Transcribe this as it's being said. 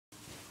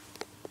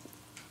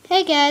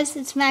Hey guys,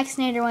 it's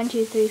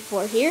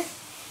MaxNader1234 here,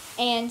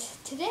 and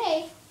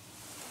today,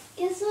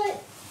 guess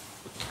what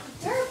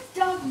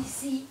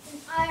doggiesea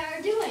and I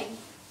are doing?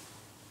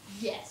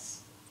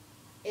 Yes,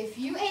 if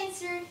you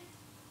answered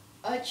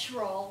a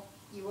troll,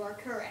 you are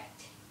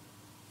correct.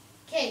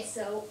 Okay,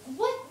 so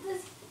what the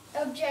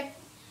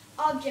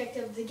object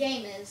of the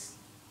game is,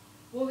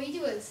 what we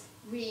do is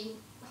we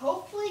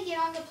hopefully get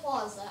on the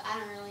plaza,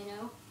 I don't really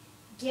know,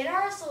 get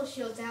our assault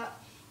shields out,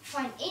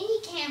 find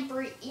any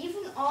camper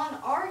even on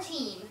our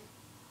team.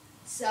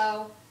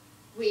 So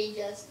we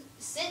just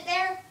sit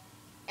there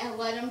and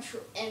let them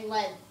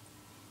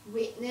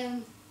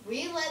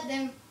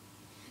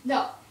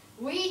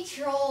we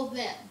troll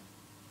them.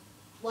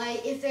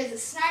 Like if there's a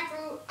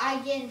sniper, I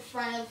get in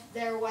front of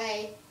their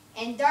way,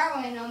 and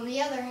Darwin on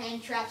the other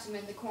hand traps them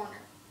in the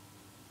corner.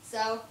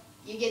 So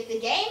you get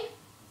the game.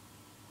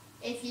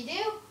 If you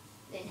do,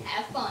 then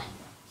have fun.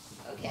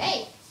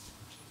 Okay,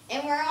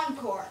 and we're on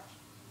court.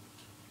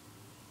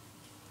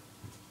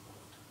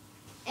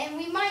 And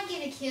we might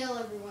get a kill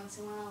every once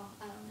in a while.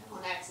 I don't know.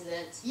 On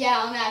accident.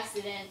 Yeah, on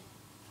accident.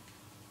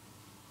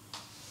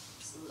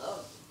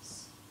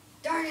 Slums.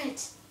 Darn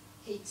it.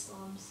 Hate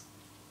slums.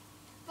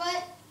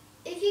 But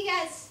if you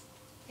guys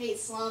hate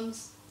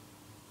slums,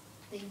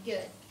 then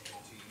good.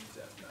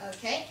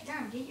 Okay.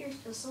 Darn, get your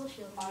assault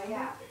shield. Oh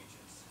yeah.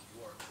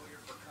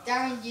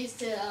 Darwin used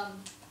to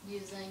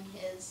using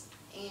his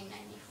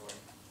AIM-94.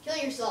 Kill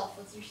yourself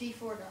with your C4,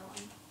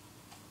 Darwin.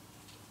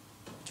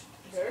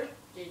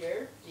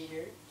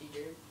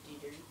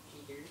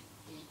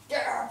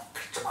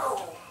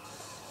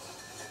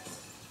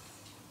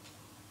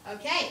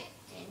 Okay,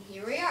 and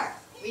here we are.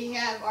 We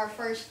have our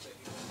first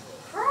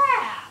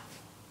crap.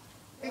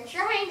 They're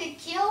trying to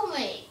kill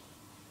me.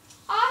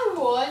 I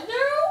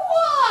wonder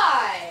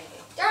why.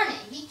 Darn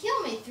it, he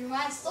killed me through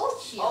my assault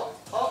shield.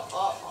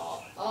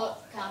 Oh,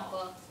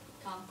 Compa.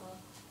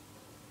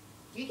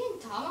 You can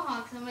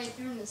tomahawk somebody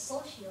through an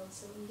assault shield,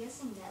 so I'm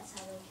guessing that's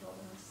how they killed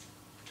us.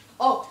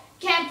 Oh,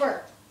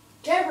 camper.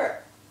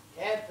 Camper.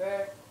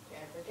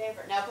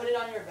 Now put it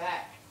on your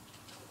back.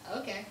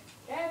 Okay.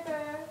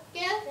 Camper.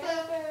 He's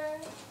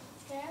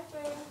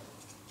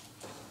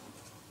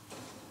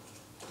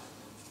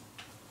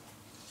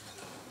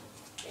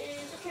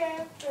a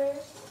camper.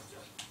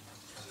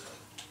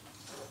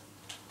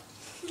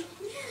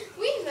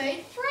 We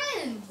made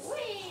friends.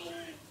 Whee.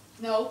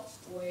 No,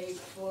 wait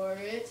for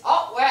it.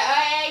 Oh,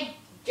 wait.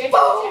 Get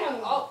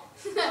Boom. Oh,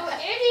 you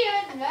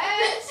idiot,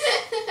 Max.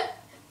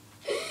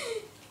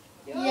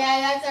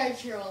 Yeah, that's our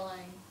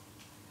trolling.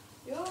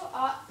 You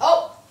are.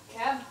 Oh,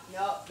 Cam.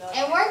 No.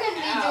 And we're going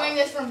to be doing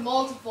this for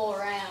multiple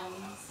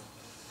rounds.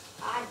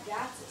 I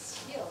got the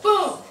skill.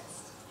 Boom.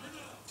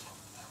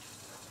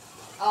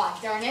 Oh,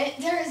 darn it.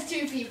 There is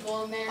two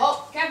people in there.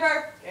 Oh,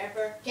 camper.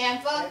 Camper.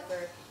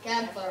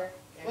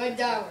 Where's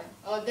Darwin?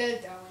 Oh,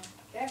 there's Darwin.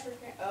 Camper.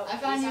 Oh, I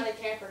found he's you. not a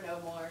camper no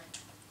more.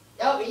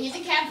 Oh, he's a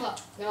camper.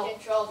 No.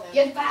 Control him.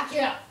 Get back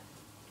here.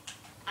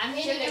 I'm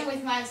hitting him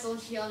with my soul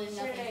shield and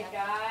nothing happened.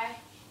 Guy.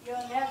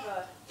 You'll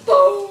never.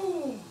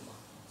 Boom!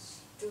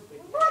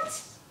 Stupid.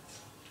 What?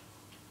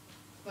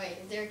 Wait,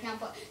 is there a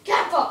camper?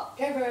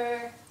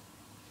 Camper!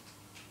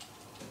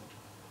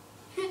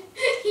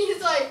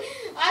 He's like,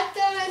 I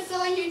thought I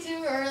saw you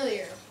two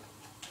earlier.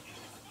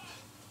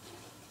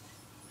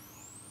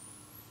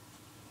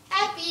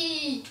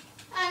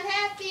 I'm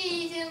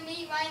happy to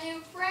meet my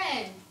new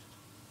friend.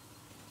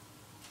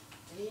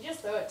 Did he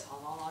just throw a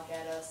tomahawk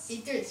at us? He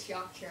threw a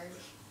shock charge.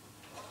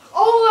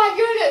 Oh my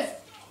goodness!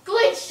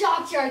 Glitch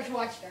shock charge!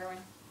 Watch,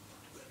 Darwin.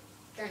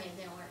 Darn it,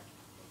 didn't work.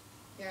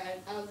 Here,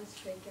 I'll just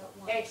fake out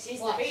one. Hey, she's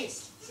Watch. the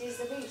beast. She's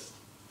the beast.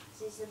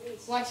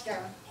 Watch,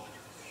 Darwin.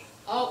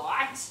 Oh,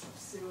 what?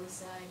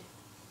 Suicide.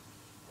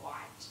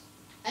 What?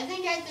 I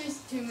think I threw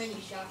too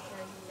many shock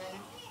charges at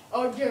him.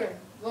 Oh, dude.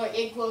 Look,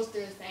 it goes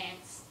through his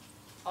pants.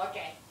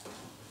 Okay.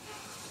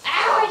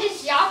 Ow, I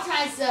just shocked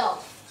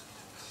myself.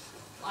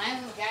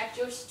 I'm got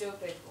you,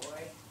 stupid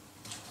boy.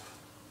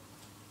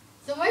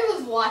 Somebody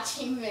was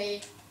watching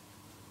me.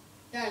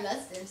 Darn,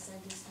 that's their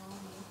son just telling me.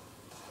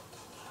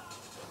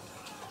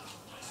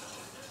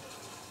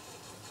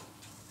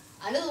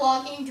 I'm just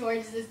walking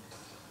towards this.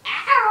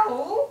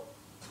 Ow!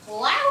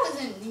 Well, that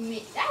wasn't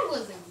me. That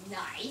wasn't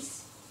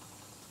nice.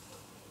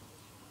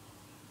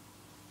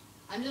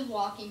 I'm just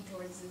walking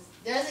towards this.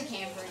 There's a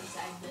camper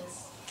inside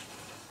this.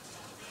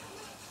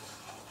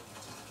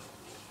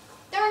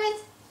 Darn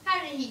it! How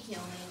did he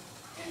kill me?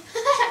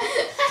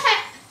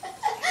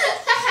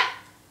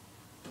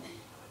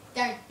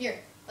 Darn, here.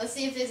 Let's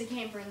see if there's a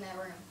camper in that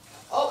room.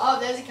 Oh,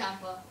 there's a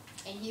camper.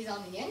 And he's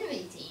on the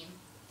enemy team.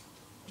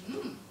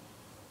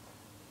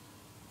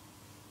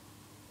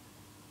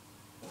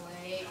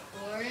 Wait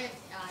for it.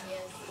 Ah,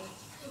 yes.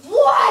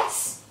 What?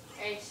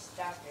 Hey,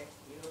 stop it,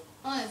 you.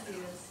 Let's do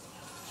this.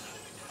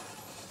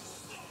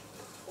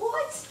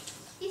 What?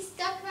 He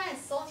stuck my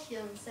assault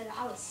shield and said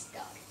I was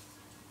stuck.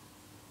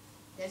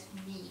 That's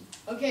me.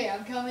 Okay,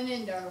 I'm coming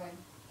in, Darwin.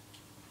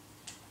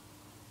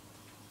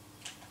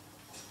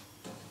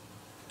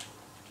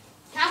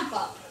 Camp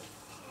up.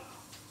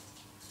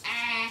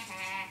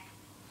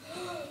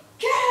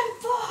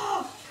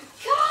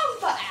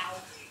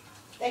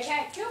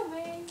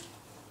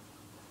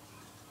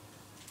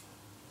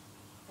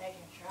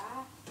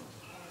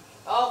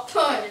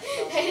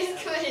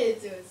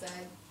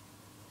 suicide.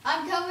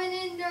 I'm coming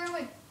in,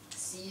 Darwin.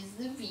 Sees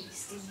the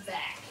beast is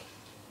back.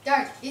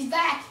 Darn, he's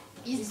back.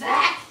 He's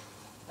back.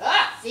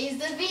 Ah! Sees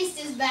the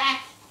beast is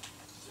back.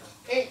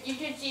 You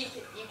can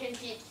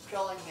keep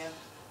trolling him.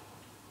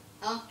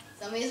 Oh,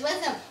 somebody's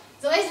with him.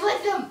 Somebody's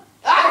with him.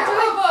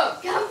 Ah!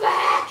 Darwin, come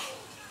back.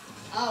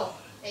 Oh,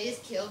 they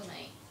just killed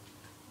me.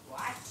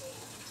 What?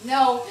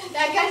 No,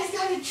 that guy just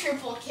got a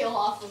triple kill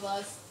off of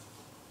us.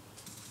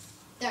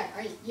 There,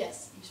 are you?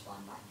 Yes, you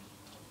spawned by me.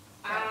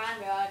 I'm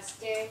gonna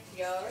stick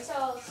your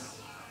results.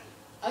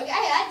 Okay,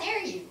 I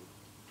dare you.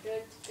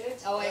 Good.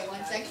 Oh wait,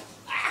 1 second.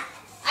 Ah,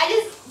 I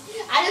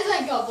just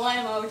went go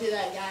blammo to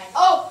that guy.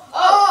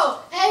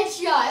 Oh!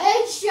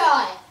 Headshot!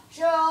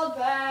 Shield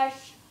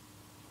bash.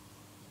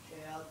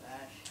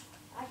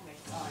 I can make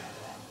fun of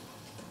that.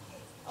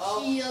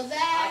 Oh, Shield I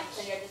bash.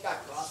 think I just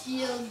got crossed.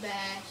 Shield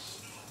bash.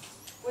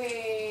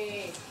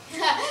 Wait. He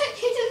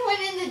just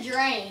went in the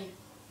drain.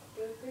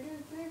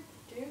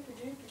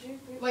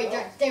 Wait, Oh.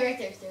 Darn, stay right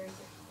there.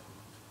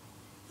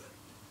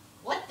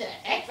 What the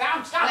heck?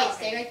 Found stop. Wait,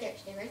 stay right there.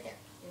 Turn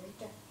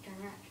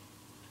around.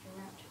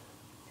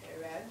 Hey,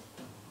 Red.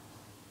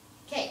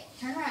 Okay,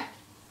 turn around.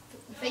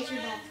 Face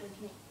your back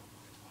towards me.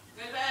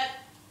 Good bed.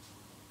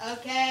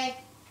 Okay.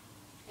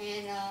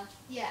 And,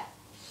 yeah.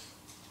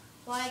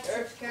 Like,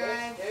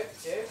 subscribe.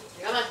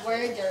 Come on.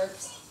 We're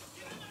derps.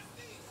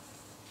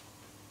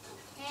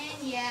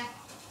 And, yeah.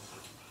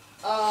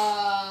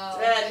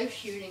 Red. They're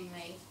shooting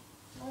me.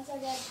 1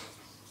 second.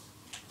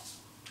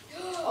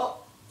 Oh,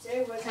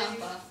 say what's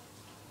Compa.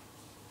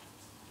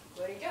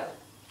 Where'd he go?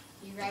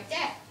 You right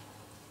there.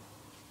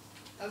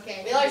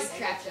 Okay, We like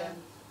trapped him.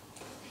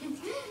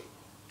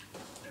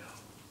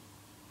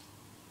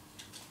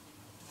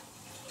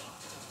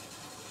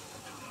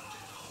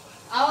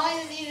 I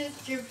want to see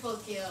this triple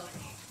kill.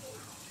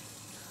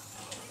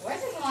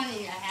 Where's this one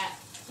in your hat?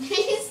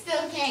 He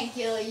still can't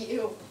kill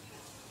you.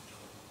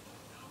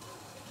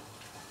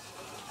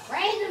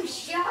 Random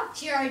shock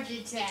charge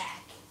attack.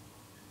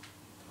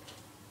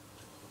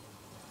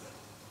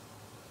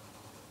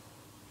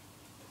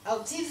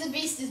 Oh, seems the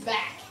beast is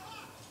back.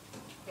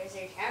 Is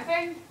he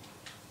camping?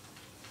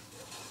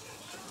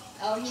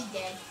 Oh, he's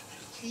dead.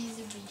 Sees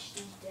the beast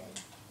is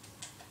dead.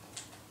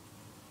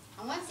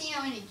 I want to see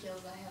how many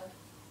kills I have.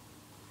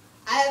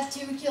 I have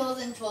 2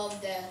 kills and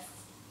 12 deaths.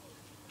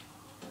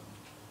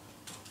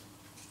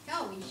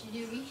 No, we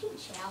should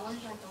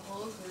challenge like the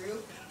whole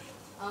group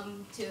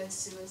to a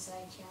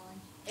suicide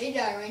challenge. Hey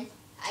Darwin,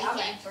 Stop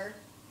it. camper.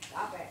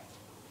 Stop it.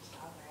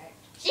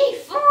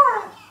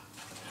 C4!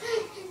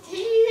 Did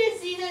you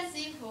just see that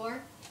C4?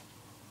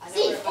 I know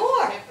where a bunch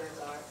C4! of campers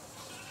are.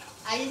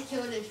 I just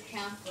killed a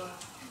camper.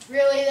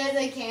 Really, there's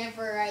a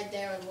camper right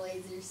there with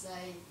laser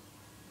sight.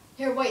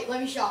 Here, wait, let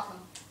me shock him.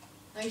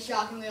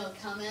 We'll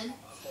come in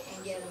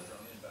and get him.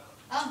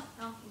 Oh,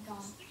 he's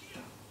gone.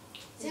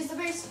 Sees the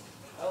beast.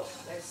 Oh,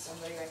 there's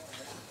somebody right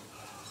there.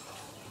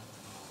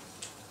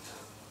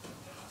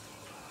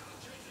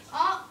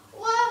 Oh,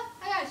 what?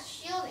 I got a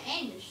shield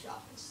and a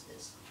shock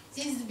assist.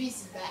 Sees the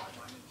beast is back.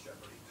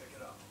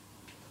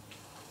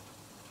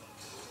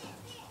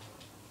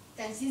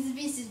 Then sees the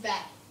beast is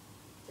back.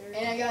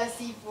 And I got a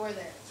C4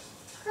 there.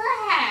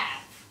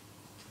 Crap!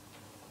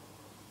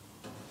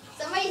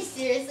 Somebody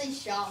seriously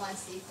shot my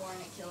C4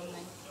 and it killed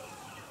me.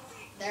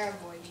 They're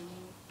avoiding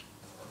you.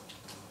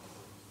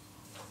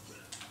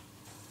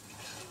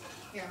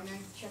 Here, I'm gonna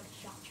check the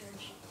shock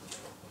charge.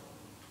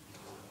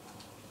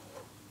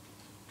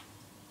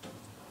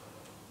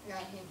 I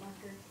got a hit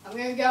marker. I'm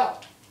gonna go.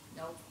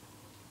 Nope.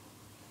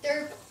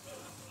 Derp.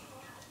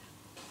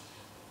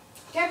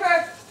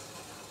 Camper!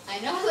 I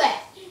know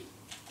that.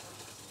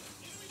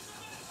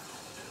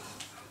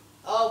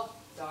 Oh,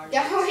 darn it.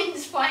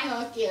 Darwin's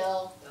final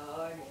kill.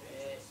 Darn it.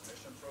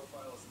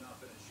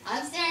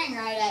 I'm staring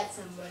right at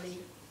somebody.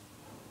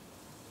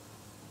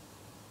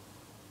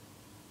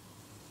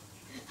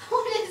 I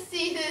want to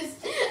see this.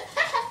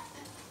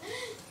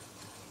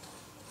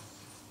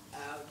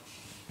 Ouch.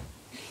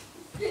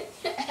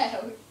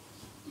 Ouch.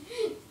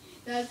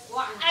 That's.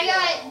 One I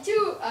got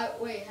 2.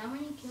 Wait, how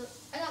many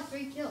kills? I got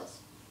 3 kills.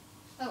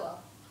 Oh well.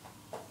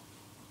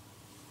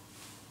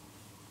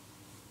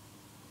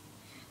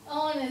 I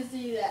want to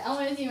see that. I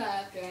want to see my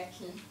after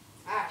action.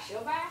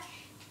 Shield bash?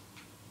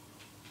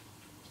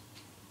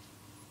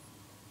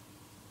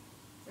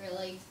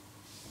 Really.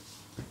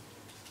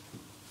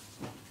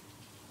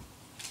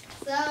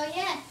 So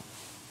yeah.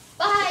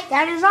 Bye.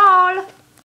 That is all.